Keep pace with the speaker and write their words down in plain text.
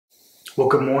Well,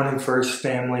 good morning, First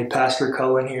Family. Pastor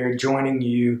Cullen here, joining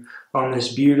you on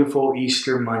this beautiful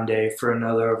Easter Monday for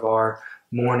another of our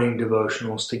morning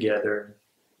devotionals together.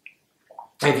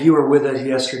 If you were with us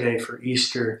yesterday for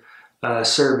Easter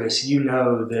service, you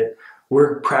know that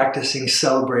we're practicing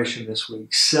celebration this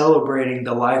week, celebrating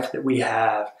the life that we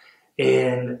have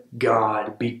in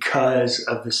God because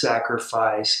of the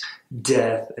sacrifice,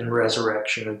 death, and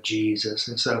resurrection of Jesus.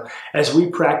 And so as we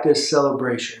practice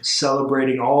celebration,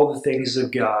 celebrating all the things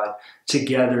of God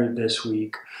together this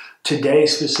week, today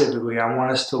specifically, I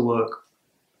want us to look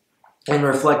and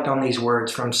reflect on these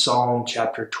words from Psalm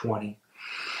chapter 20.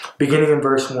 Beginning in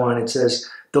verse 1, it says,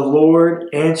 "The Lord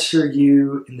answer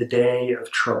you in the day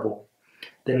of trouble.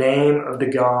 The name of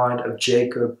the God of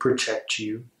Jacob protect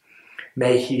you.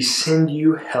 May he send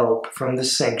you help from the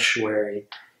sanctuary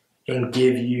and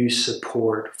give you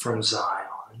support from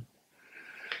Zion."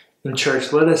 In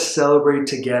church, let us celebrate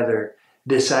together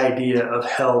this idea of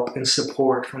help and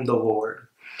support from the Lord.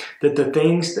 That the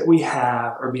things that we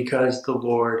have are because the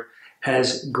Lord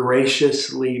has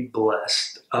graciously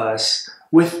blessed us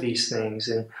with these things.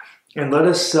 And let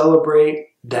us celebrate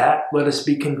that. Let us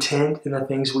be content in the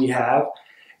things we have.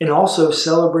 And also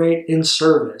celebrate in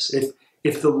service.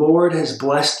 If the Lord has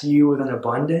blessed you with an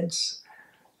abundance,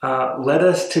 let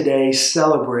us today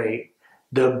celebrate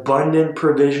the abundant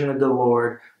provision of the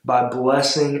Lord by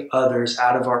blessing others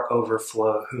out of our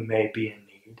overflow who may be in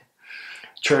need.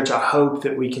 Church, I hope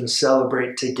that we can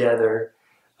celebrate together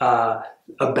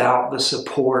about the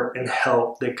support and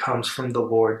help that comes from the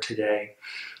Lord today.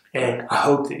 And I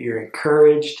hope that you're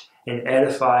encouraged and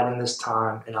edified in this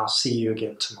time, and I'll see you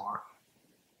again tomorrow.